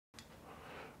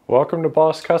Welcome to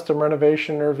Boss Custom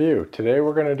Renovation Review. Today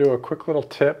we're going to do a quick little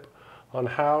tip on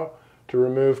how to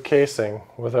remove casing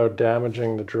without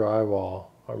damaging the drywall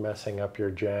or messing up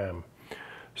your jamb.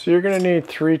 So you're going to need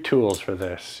three tools for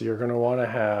this. You're going to want to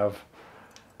have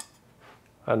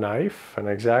a knife, an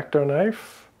X-Acto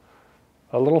knife,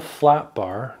 a little flat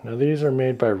bar. Now these are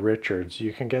made by Richards.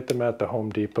 You can get them at the Home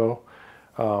Depot.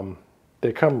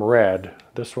 They come red.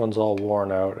 This one's all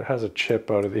worn out. It has a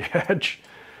chip out of the edge.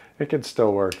 It can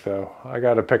still work though. I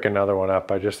got to pick another one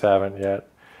up. I just haven't yet.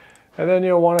 And then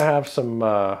you'll want to have some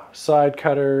side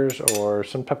cutters or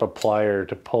some type of plier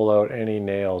to pull out any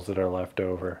nails that are left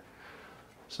over.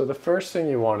 So the first thing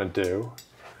you want to do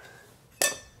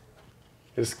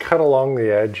is cut along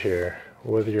the edge here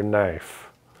with your knife.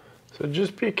 So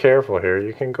just be careful here.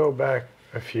 You can go back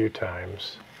a few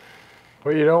times.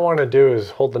 What you don't want to do is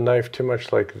hold the knife too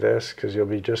much like this, because you'll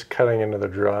be just cutting into the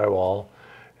drywall.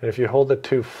 And if you hold it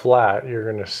too flat,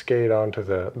 you're going to skate onto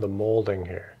the molding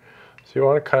here. So you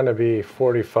want to kind of be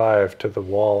 45 to the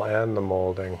wall and the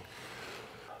molding.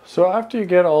 So after you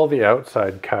get all the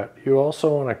outside cut, you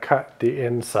also want to cut the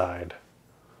inside.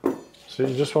 So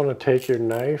you just want to take your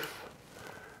knife,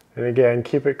 and again,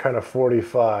 keep it kind of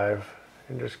 45,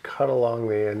 and just cut along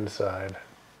the inside.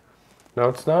 Now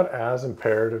it's not as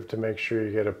imperative to make sure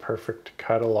you get a perfect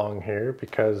cut along here,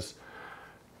 because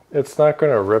it's not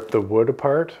going to rip the wood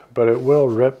apart, but it will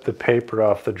rip the paper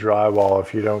off the drywall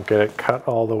if you don't get it cut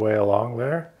all the way along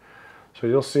there. So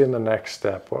you'll see in the next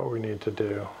step what we need to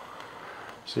do.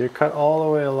 So you cut all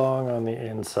the way along on the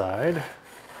inside.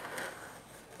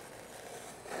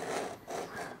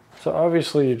 So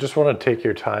obviously you just want to take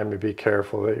your time to be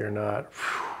careful that you're not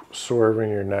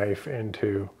swerving your knife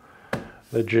into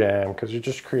the jamb, because you're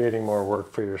just creating more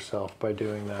work for yourself by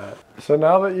doing that. So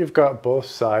now that you've got both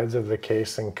sides of the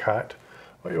casing cut,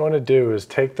 what you want to do is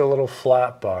take the little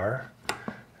flat bar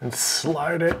and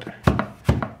slide it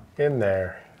in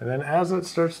there. And then as it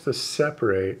starts to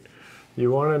separate,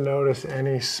 you want to notice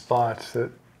any spots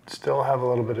that still have a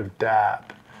little bit of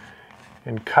dap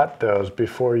and cut those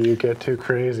before you get too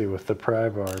crazy with the pry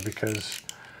bar, because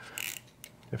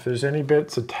if there's any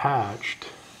bits attached,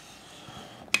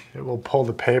 it will pull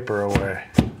the paper away.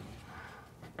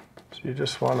 So you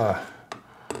just want to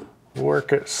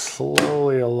work it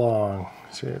slowly along.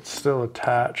 See, it's still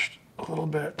attached a little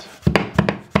bit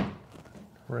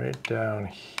right down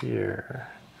here.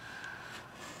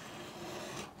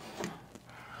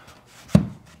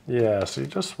 Yeah, so you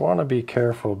just want to be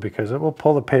careful, because it will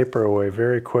pull the paper away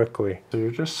very quickly. So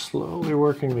you're just slowly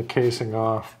working the casing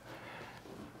off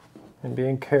and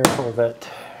being careful that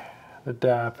the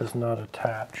dap is not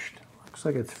attached. Looks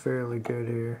like it's fairly good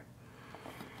here.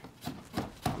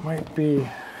 Might be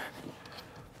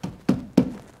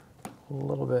a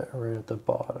little bit right at the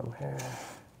bottom here.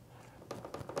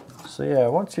 So yeah,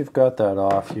 once you've got that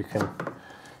off, you can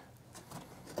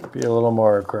be a little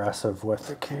more aggressive with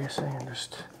the casing and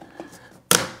just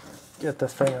get the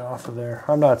thing off of there.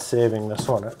 I'm not saving this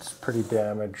one, it's pretty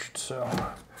damaged, so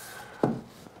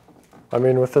I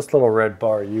mean, with this little red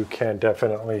bar, you can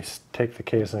definitely take the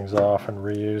casings off and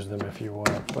reuse them if you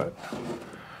want, but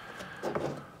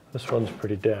this one's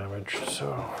pretty damaged,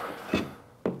 so.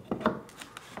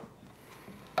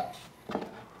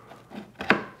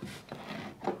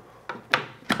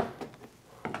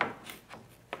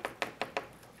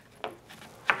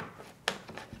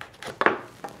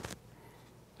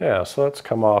 Yeah, so that's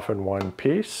come off in one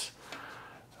piece.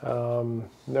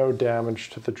 No damage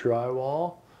to the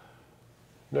drywall.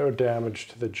 No damage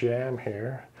to the jamb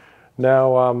here.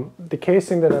 Now, the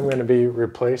casing that I'm going to be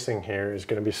replacing here is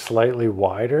going to be slightly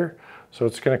wider, so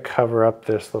it's going to cover up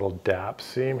this little dap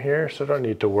seam here, so I don't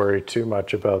need to worry too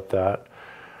much about that.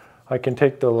 I can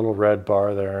take the little red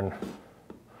bar there and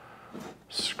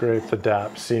scrape the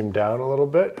dap seam down a little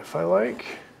bit if I like.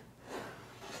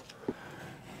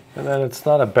 And then it's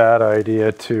not a bad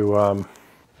idea to,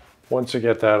 once you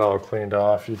get that all cleaned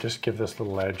off, you just give this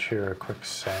little edge here a quick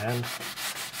sand.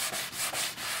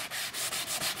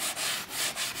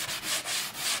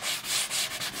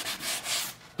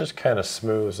 Just kind of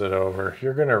smooths it over.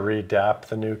 You're going to re-dap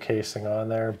the new casing on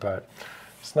there, but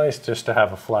it's nice just to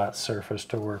have a flat surface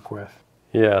to work with.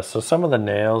 Yeah, so some of the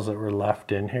nails that were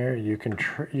left in here, you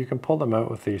can pull them out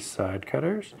with these side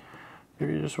cutters. If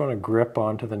you just want to grip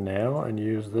onto the nail and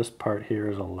use this part here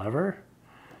as a lever,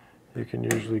 you can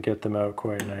usually get them out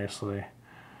quite nicely.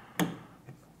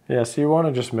 Yeah, so you want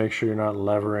to just make sure you're not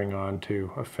levering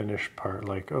onto a finished part.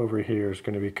 Like over here is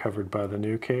going to be covered by the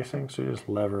new casing, so you just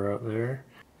lever out there.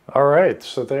 All right,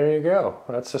 so there you go.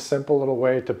 That's a simple little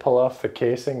way to pull off the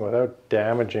casing without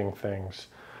damaging things.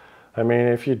 I mean,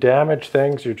 if you damage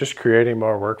things, you're just creating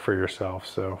more work for yourself.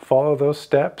 So follow those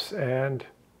steps and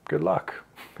good luck.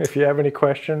 If you have any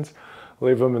questions,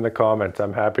 leave them in the comments.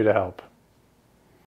 I'm happy to help.